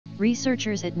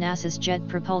Researchers at NASA's Jet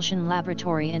Propulsion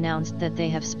Laboratory announced that they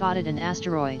have spotted an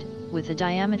asteroid, with a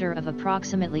diameter of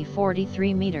approximately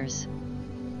 43 meters.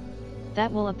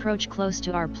 That will approach close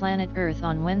to our planet Earth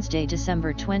on Wednesday,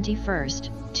 December 21,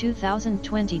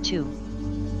 2022.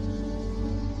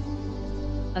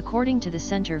 According to the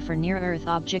Center for Near-Earth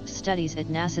Object Studies at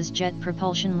NASA's Jet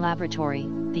Propulsion Laboratory,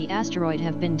 the asteroid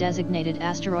have been designated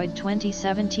asteroid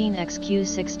 2017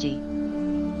 XQ-60.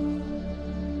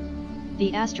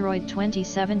 The asteroid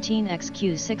 2017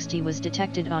 XQ-60 was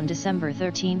detected on December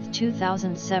 13,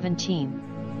 2017.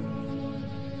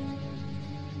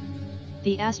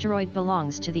 The asteroid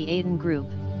belongs to the Easton group.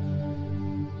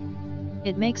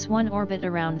 It makes one orbit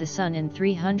around the Sun in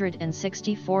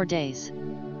 364 days.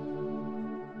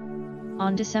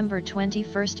 On December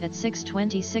 21 at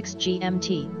 6:26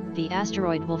 GMT, the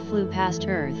asteroid will flew past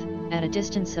Earth, at a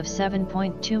distance of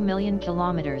 7.2 million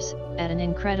kilometers, at an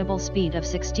incredible speed of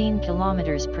 16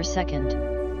 kilometers per second.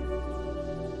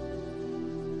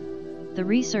 The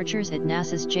researchers at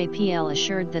NASA's JPL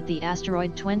assured that the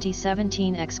asteroid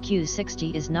 2017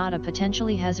 XQ-60 is not a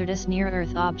potentially hazardous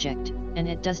near-Earth object, and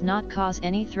it does not cause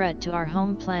any threat to our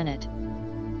home planet.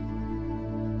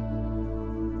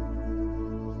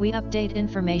 We update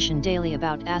information daily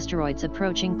about asteroids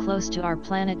approaching close to our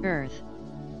planet Earth.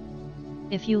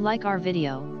 If you like our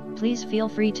video, please feel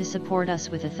free to support us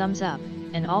with a thumbs up,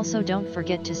 and also don't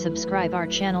forget to subscribe our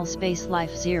channel Space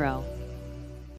Life 0.